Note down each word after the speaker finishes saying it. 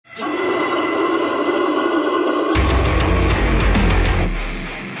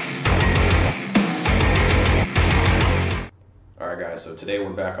so today we're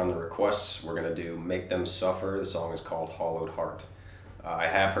back on the requests. We're going to do Make Them Suffer. The song is called Hollowed Heart. I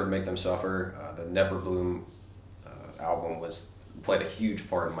have heard Make Them Suffer. The Never Bloom album played a huge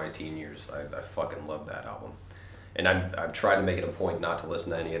part in my teen years. I fucking love that album. And I've tried to make it a point not to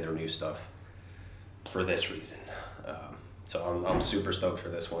listen to any of their new stuff for this reason. So I'm super stoked for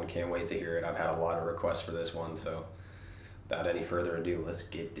this one. Can't wait to hear it. I've had a lot of requests for this one, so without any further ado, let's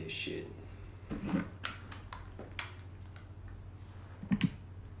get this shit.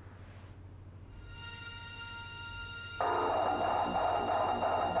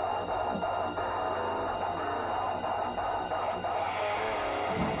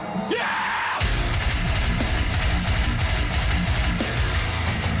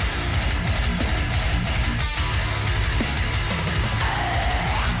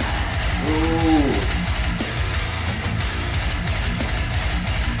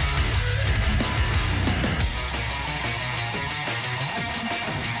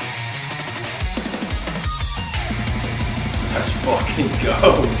 Let's fucking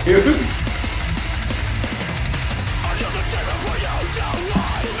go, dude!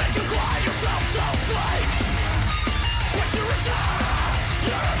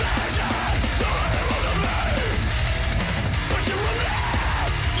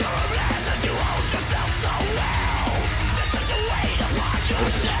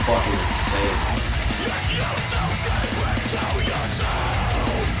 This is fucking insane.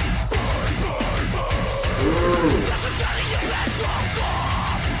 Ooh.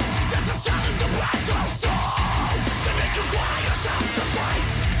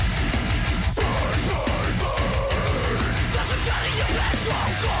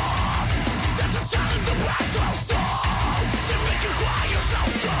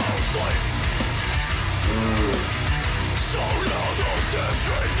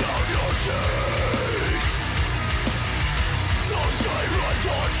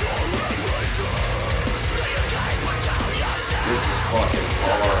 This is fucking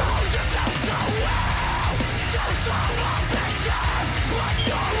hard.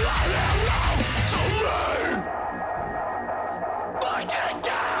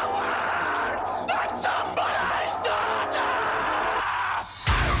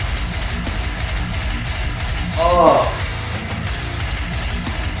 Oh.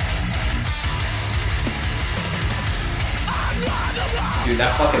 Dude,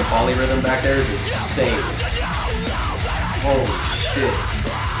 that fucking polyrhythm back there is insane. Holy shit.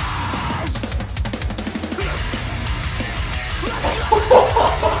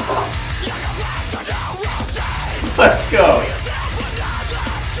 Let's go.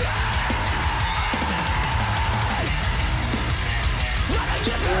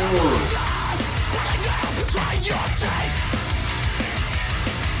 Ooh.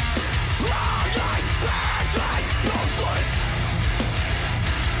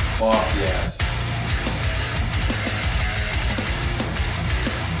 Fuck yeah.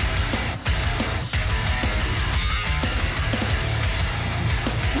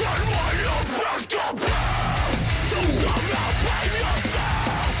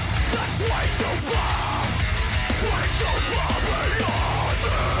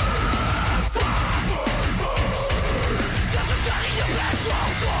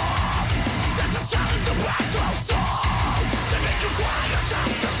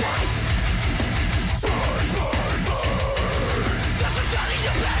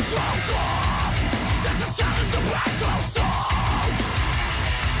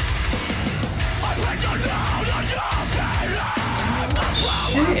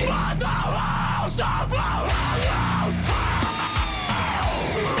 Shit.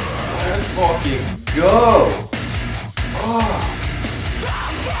 Let's fucking go. Oh.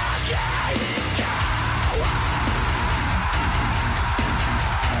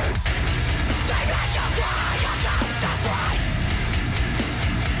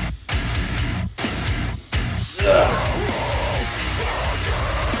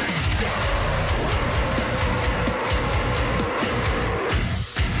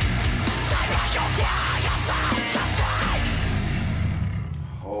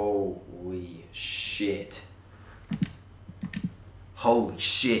 Holy shit. Holy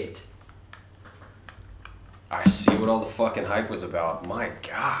shit. I see what all the fucking hype was about. My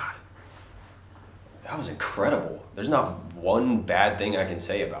God. That was incredible. There's not one bad thing I can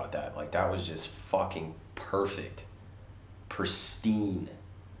say about that. Like, that was just fucking perfect. Pristine.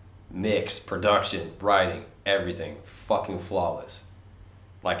 Mix, production, writing, everything. Fucking flawless.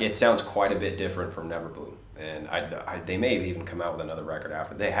 Like, it sounds quite a bit different from Never Bloom. And they may have even come out with another record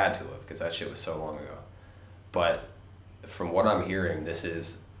after. They had to have, because that shit was so long ago. But from what I'm hearing, this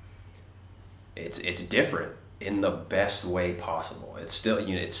is... It's different. in the best way possible. It's still,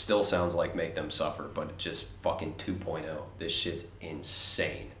 it still sounds like Make Them Suffer, but it just fucking 2.0. This shit's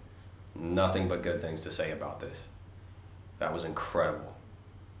insane. Nothing but good things to say about this. That was incredible.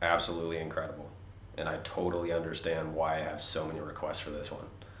 Absolutely incredible. And I totally understand why I have so many requests for this one.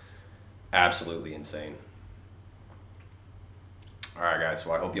 Absolutely insane. Alright guys,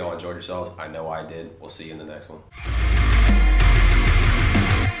 so I hope you all enjoyed yourselves. I know I did. We'll see you in the next one.